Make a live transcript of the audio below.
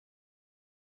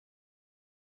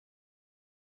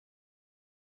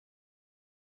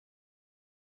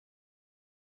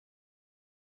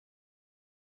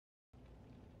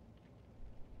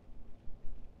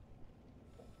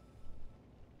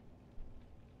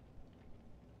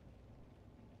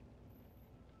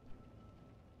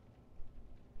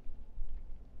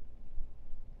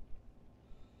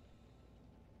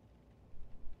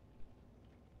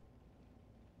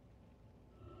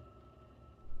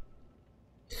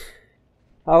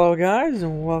Hello guys,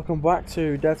 and welcome back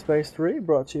to Dead Space 3,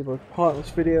 brought to you by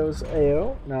Pointless Videos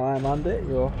AO. Now I'm Andy,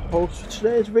 your host for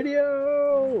today's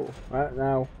video! Right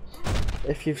now,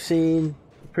 if you've seen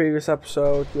the previous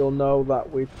episode, you'll know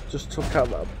that we just took out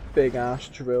that big ass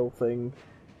drill thing,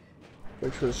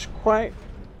 which was quite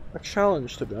a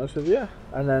challenge, to be honest with you.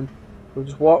 And then we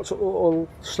just walked up a little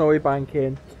snowy bank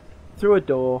in, through a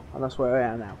door, and that's where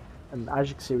I am now. And as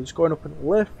you can see, we're just going up in a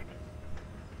lift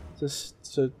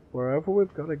to wherever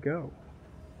we've got to go.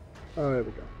 Oh, there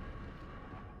we go.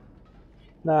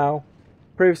 Now,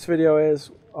 previous video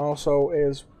is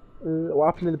what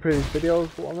happened in the previous video.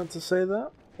 What I meant to say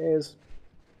that is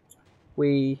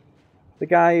the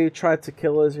guy who tried to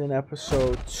kill us in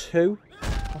episode 2,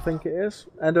 I think it is,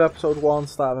 end of episode 1,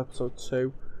 start of episode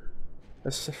 2,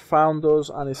 has found us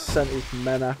and has sent his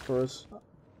men after us,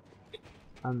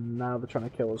 and now they're trying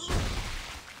to kill us.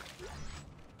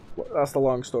 That's the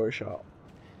long story short.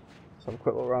 Let's have a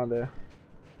quick look around here.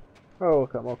 Oh,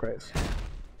 look at more crates.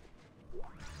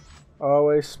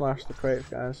 Always smash the crates,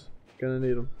 guys. Gonna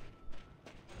need them.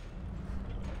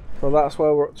 So that's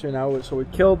where we're up to now. So we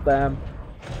killed them,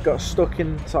 got stuck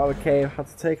inside a cave, had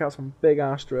to take out some big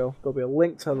ass drill. There'll be a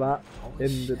link to that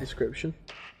in the description.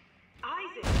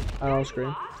 And on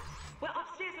screen. We're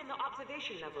upstairs on the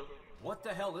observation level. What the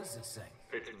hell is this thing?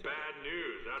 It's bad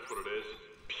news, that's what it is.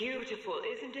 Beautiful,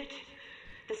 isn't it?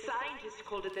 The scientists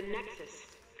called it the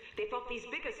Nexus. They thought these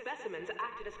bigger specimens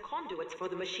acted as conduits for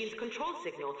the machine's control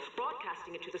signal,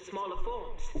 broadcasting it to the smaller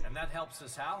forms. And that helps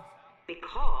us how?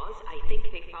 Because I think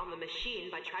they found the machine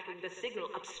by tracking the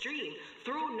signal upstream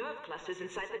through nerve clusters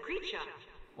inside the creature.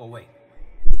 Well, wait.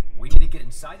 We need to get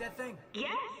inside that thing?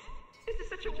 Yes! This is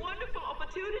such a wonderful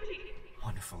opportunity.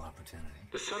 Wonderful opportunity.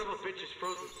 The son of a bitch is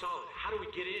frozen solid. How do we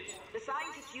get in? The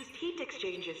scientists used heat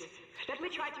exchangers. Let me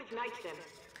try to ignite them.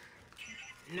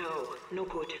 No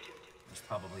good. There's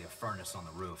probably a furnace on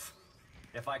the roof.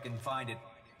 If I can find it,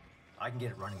 I can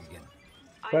get it running again.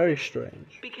 Very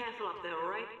strange. Be careful up there,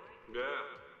 alright? Yeah,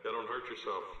 don't hurt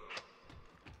yourself.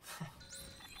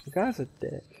 The guy's a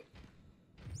dick.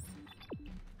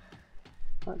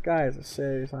 That guy is a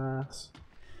serious ass.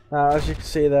 Now, as you can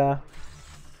see there,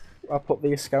 I put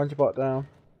the scavenger bot down.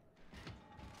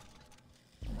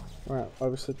 Right,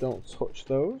 obviously don't touch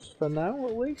those for now,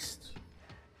 at least.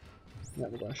 Yeah,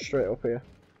 we're going straight up here.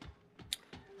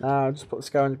 Now, I'll just put the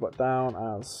scavenger bot down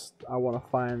as I want to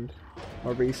find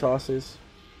my resources.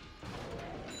 I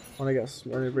want to get as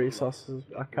many resources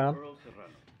as I can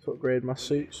to upgrade my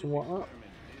suits and whatnot.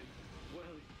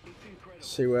 Let's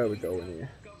see where we're going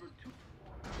here.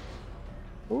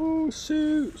 Ooh,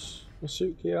 suits! My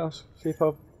suit kiosk. See if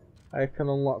I can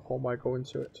unlock one by going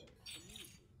to it.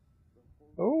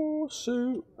 Oh,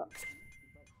 suit!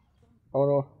 Oh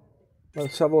no.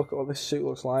 Let's have a look at what this suit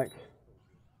looks like.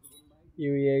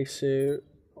 UEA suit.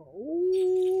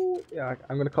 Ooh. Yeah,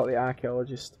 I'm going to call it the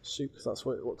Archaeologist suit because that's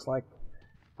what it looks like.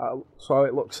 So how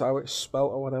it looks, how it's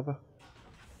spelt or whatever.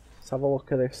 Let's have a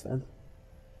look at this then.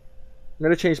 I'm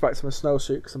going to change back to my snow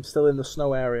suit because I'm still in the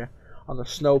snow area on the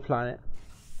snow planet.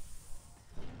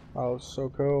 Oh, so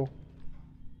cool.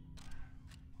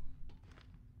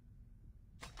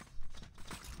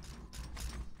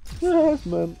 Yes,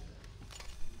 man.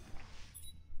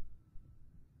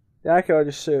 The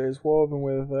Archaeologist suit is woven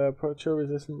with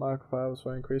proto-resistant microfibers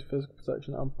for increased physical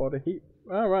protection and body heat.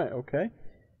 Alright, okay.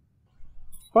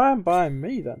 Fine by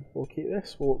me then. We'll keep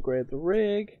this. We'll upgrade the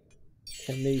rig.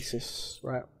 Kinesis.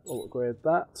 Right, we'll upgrade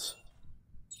that.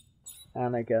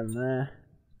 And again there.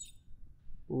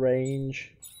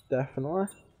 Range. Definitely.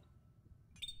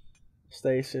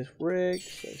 Stasis rig.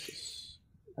 Stasis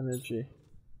energy.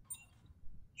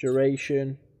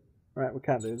 Duration. Right, we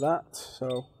can't do that.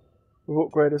 So we've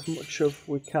upgraded as much as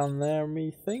we can there,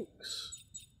 methinks.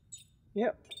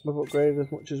 Yep, we've upgraded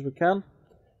as much as we can.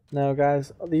 Now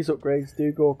guys, these upgrades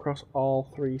do go across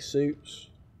all 3 suits.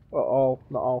 Or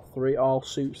not all 3, all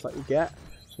suits that you get.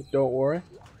 So don't worry.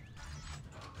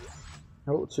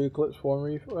 Oh, 2 clips,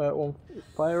 1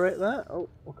 fire rate there. Oh,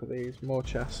 look at these, more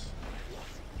chests.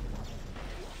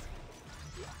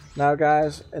 Now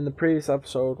guys, in the previous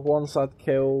episode, once I'd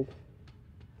killed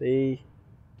the...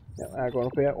 Yeah, going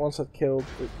up here. Once I'd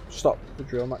stopped the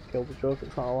drill, not killed the drill,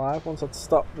 it's not alive. Once I'd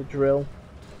stopped the drill,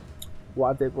 what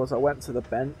I did was I went to the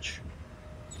bench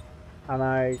and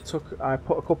I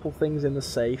put a couple things in the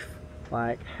safe,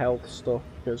 like health stuff,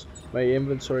 because my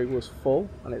inventory was full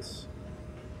and it's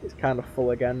kind of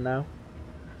full again now.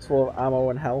 It's full of ammo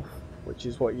and health, which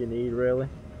is what you need really.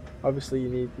 Obviously you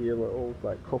need your little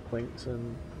like couplings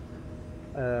and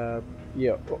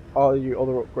yeah, all your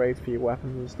other upgrades for your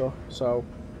weapons and stuff. So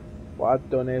what I'd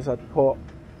done is I'd put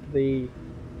the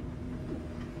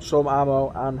some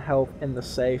ammo and health in the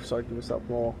safe, so I give myself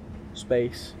more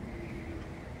space.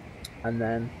 And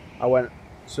then I went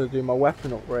to do my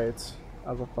weapon upgrades,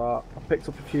 as I thought. I picked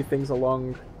up a few things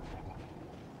along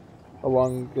the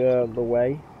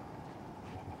way.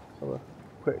 So a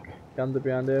quick gander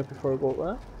behind here before I go up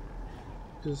there.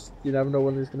 Just, you never know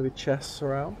when there's going to be chests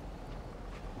around.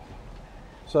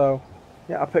 So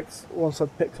yeah, once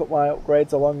I'd picked up my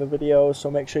upgrades along the videos,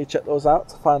 so make sure you check those out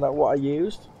to find out what I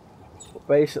used. But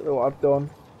basically what I've done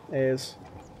is,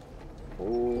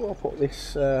 I'll put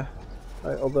this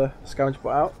other scavenger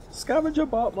bot out. Scavenger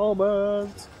bot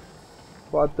moment!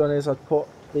 What I've done is I've put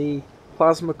the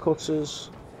plasma cutters.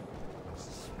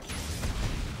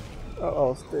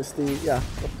 It's the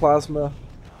plasma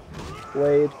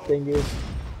blade thingies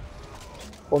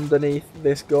underneath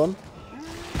this gun.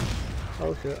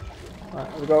 Oh shit. Right,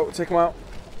 here we go, take them out.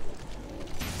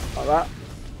 Like that.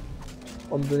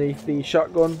 Underneath the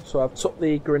shotgun. So I've took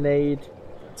the grenade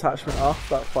attachment off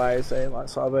that fires a like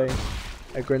sort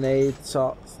of a grenade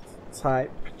sort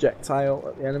type projectile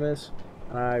at the enemies.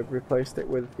 And I replaced it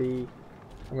with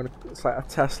it's like a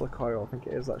Tesla coil, I think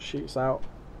it is, that shoots out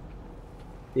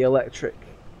the electric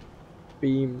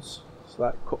beams. So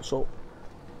that cuts up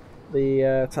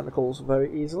the tentacles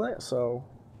very easily. So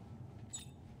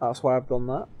that's why I've done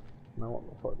that. Now what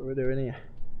the fuck are we doing here?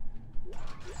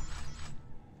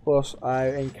 Plus I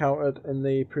encountered in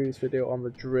the previous video on the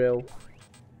drill.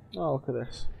 Oh, look at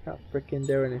this. Can't freaking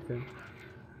do anything.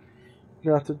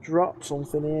 You're gonna have to drop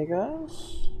something here,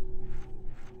 guys.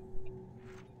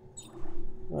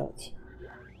 Right.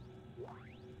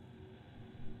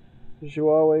 Because you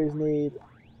always need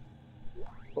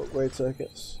upgrade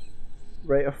circuits.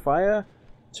 Rate of fire,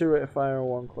 2 rate of fire and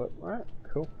 1 clip. Right,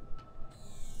 cool.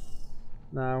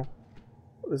 Now,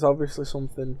 there's obviously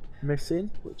something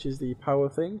missing, which is the power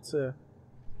thing to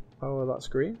power that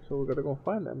screen. So we're gonna go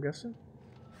find it, I'm guessing.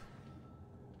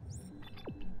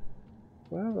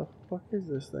 Where the fuck is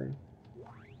this thing?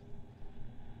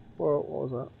 What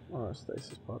was that? Oh, a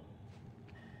stasis pod.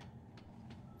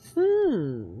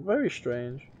 Very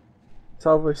strange. It's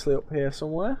obviously up here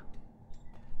somewhere.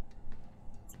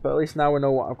 But at least now we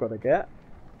know what I've got to get.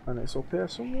 And it's up here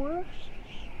somewhere.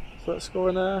 So let's go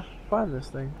and find this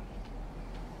thing.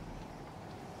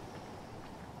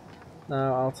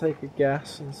 Now I'll take a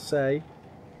guess and say...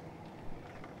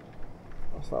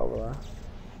 What's that over there?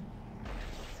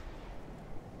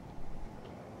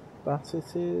 That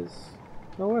it is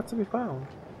nowhere to be found.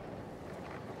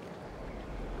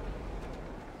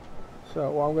 So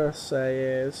what I'm going to say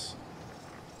is...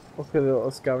 Look at the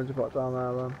little scavenger bot down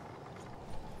there then.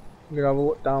 I'm going to have a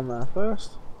look down there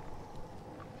first.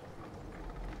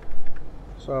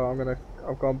 So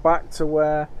I've gone back to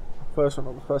where I first went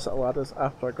up the first set of ladders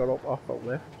after I got up off the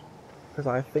lift. Because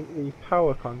I think the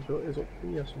power conduit is up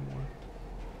here somewhere.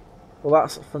 Well,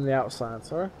 that's from the outside,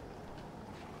 sorry.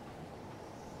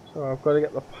 So I've got to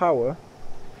get the power.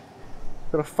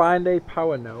 I've got to find a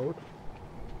power node.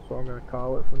 That's what I'm going to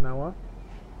call it from now on.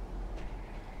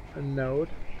 A node.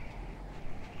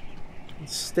 And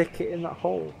stick it in that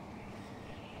hole.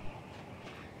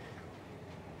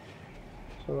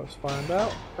 So let's find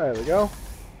out. There we go.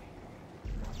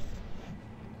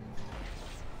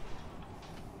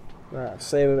 Right,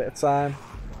 save a bit of time.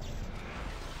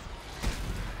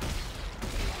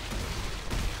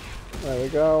 There we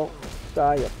go.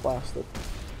 Die, you bastard.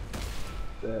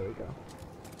 There we go.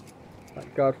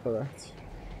 Thank God for that.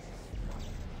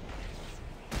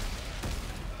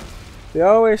 They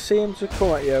always seem to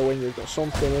come at you when you've got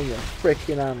something in your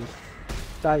freaking hand.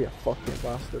 Die, you fucking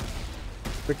bastard.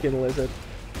 Freaking lizard.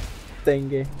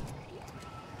 Thingy.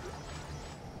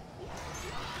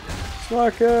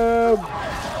 Smack him!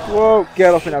 Whoa,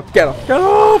 get off me now, get off! Get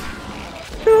off!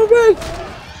 Get off me!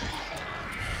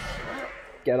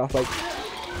 Get off me.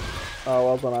 Oh,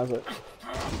 well done, Isaac.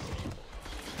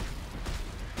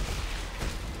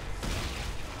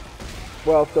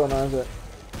 Well done, Isaac.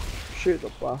 Shoot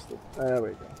the bastard. There we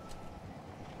go.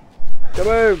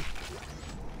 Kaboom!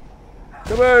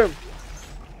 Kaboom!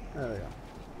 There we go.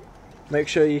 Make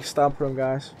sure you stamp them,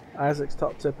 guys. Isaac's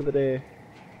top tip of the day.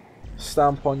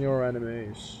 Stamp on your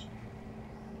enemies.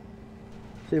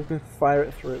 See if we can fire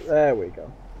it through. There we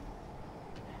go.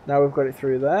 Now we've got it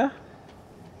through there.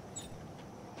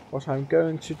 What I'm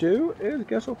going to do is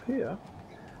get up here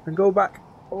and go back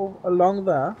along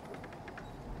there.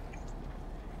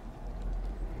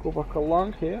 Go back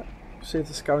along here. See if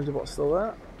the scavenger bot's still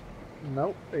there.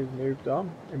 Nope, he's moved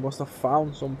on. He must have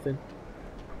found something.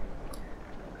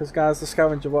 Because guys, the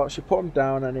scavenger bots, you put them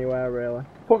down anywhere really.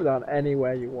 Put them down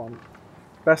anywhere you want.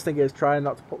 Best thing is try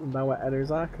not to put them down where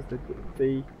enemies are, because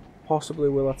they possibly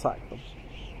will attack them.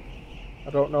 I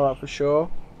don't know that for sure.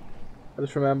 I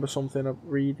just remember something of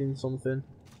reading something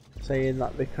saying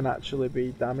that they can actually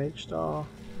be damaged or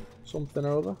something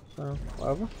or other. So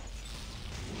whatever.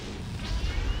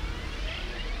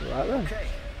 Right then. Okay,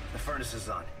 the furnace is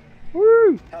on.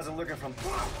 Woo! How's it looking from?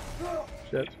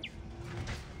 Shit.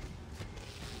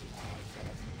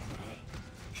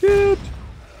 Shit!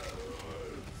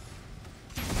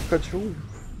 Control.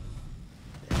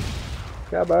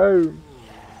 Kaboom!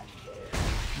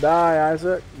 Die,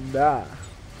 Isaac. Die.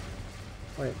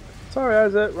 Wait. Sorry,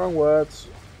 Isaac. Wrong words.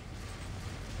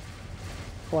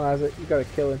 Come on, Isaac. You gotta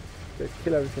kill him. You gotta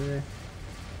kill everything here.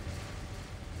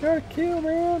 Gotta kill,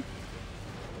 man.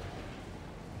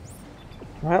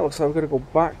 Right, looks like we're gonna go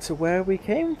back to where we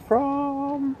came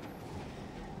from.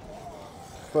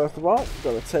 First of all, we've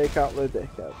got to take out the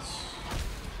dickheads.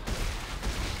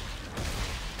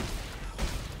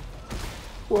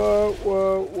 Whoa,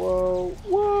 whoa, whoa,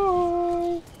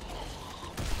 whoa!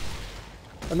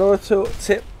 Another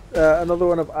tip, another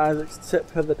one of Isaac's tip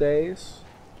for the days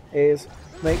is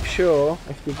make sure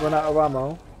if you've run out of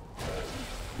ammo,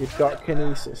 you've got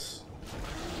kinesis.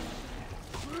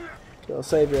 It'll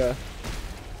save you a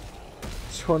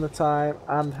ton of time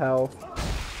and health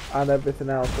and everything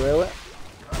else, really.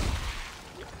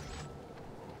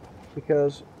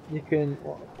 Because you can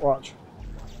watch,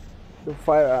 you can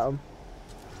fire at them.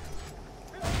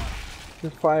 You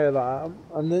can fire that at them,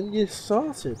 and then you're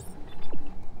sorted.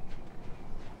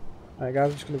 Alright guys,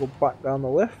 I'm just going to go back down the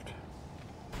lift.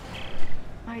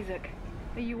 Isaac,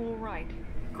 are you alright?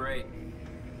 Great.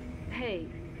 Hey,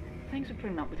 thanks for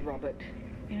putting up with Robert.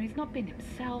 You know, he's not been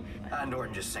himself.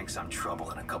 Norton just thinks I'm trouble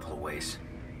in a couple of ways.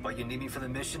 But you need me for the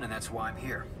mission, and that's why I'm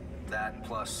here. That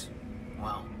plus,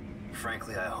 well,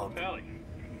 frankly, I hope... Allie,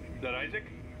 is that Isaac?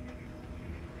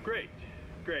 Great,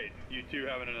 great. You two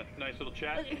having a nice little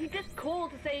chat? He just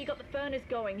called to say he got the furnace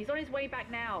going. He's on his way back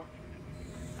now.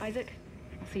 Isaac,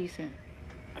 I'll see you soon.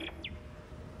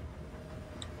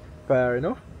 Fair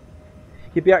enough.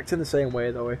 You'd be acting the same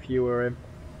way though if you were him.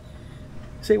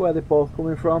 See where they're both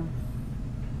coming from,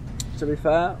 to be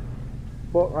fair.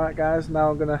 But right guys, now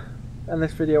I'm going to end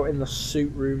this video in the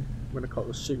suit room. I'm going to call it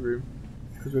the suit room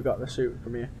because we got the suit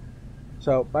from here.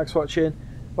 So thanks for watching,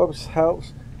 hope this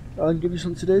helps. I'll give you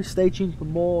something to do. Stay tuned for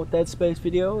more Dead Space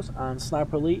videos and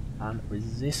Sniper Elite and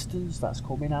Resistance, that's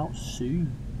coming out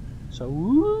soon. So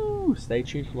woo, stay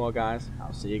tuned for more guys.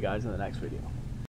 I'll see you guys in the next video.